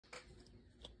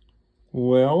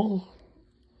Well,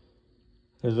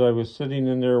 as I was sitting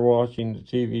in there watching the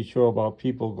TV show about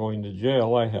people going to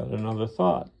jail, I had another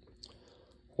thought.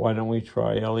 Why don't we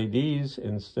try LEDs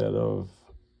instead of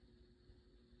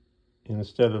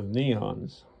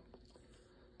neons?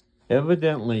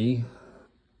 Evidently,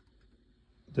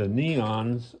 the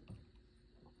neons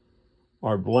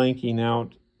are blanking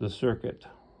out the circuit,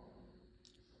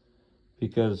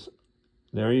 because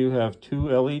there you have two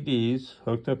LEDs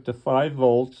hooked up to 5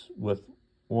 volts with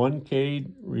 1K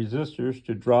resistors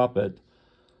to drop it,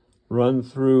 run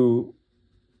through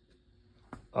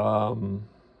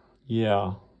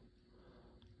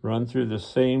run through the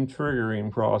same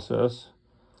triggering process.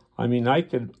 I mean, I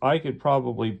could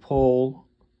probably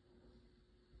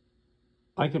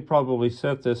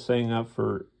set this thing up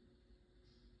for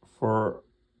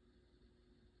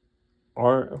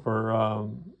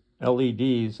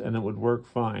LEDs, and it would work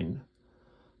fine.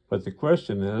 But the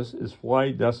question is why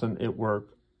doesn't it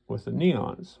work with the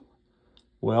neons?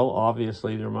 Well,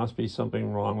 obviously there must be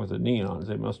something wrong with the neons.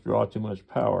 They must draw too much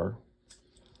power.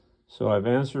 So I've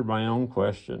answered my own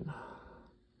question.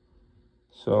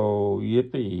 So,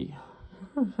 yippee.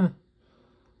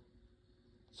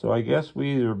 So I guess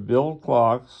we either build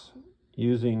clocks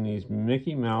using these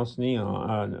Mickey Mouse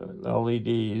neon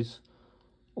LEDs,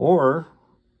 or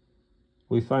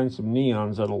we find some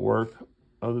neons that'll work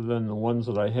other than the ones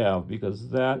that I have, because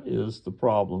that is the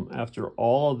problem. After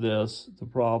all of this, the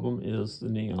problem is the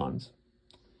neons.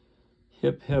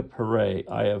 Hip, hip, hooray,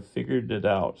 I have figured it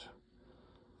out.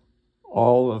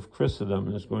 All of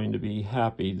Christendom is going to be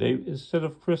happy. Instead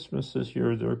of Christmas this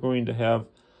year, they're going to have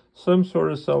some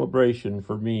sort of celebration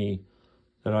for me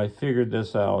that I figured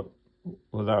this out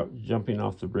without jumping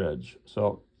off the bridge.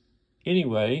 So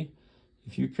anyway,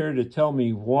 if you care to tell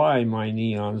me why my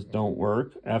neons don't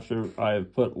work after I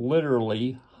have put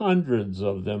literally hundreds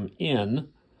of them in,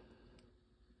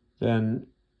 then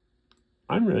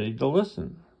I'm ready to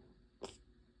listen.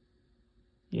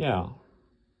 Yeah,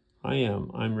 I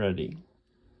am. I'm ready.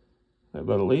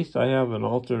 But at least I have an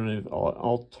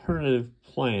alternative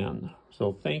plan.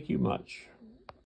 So thank you much.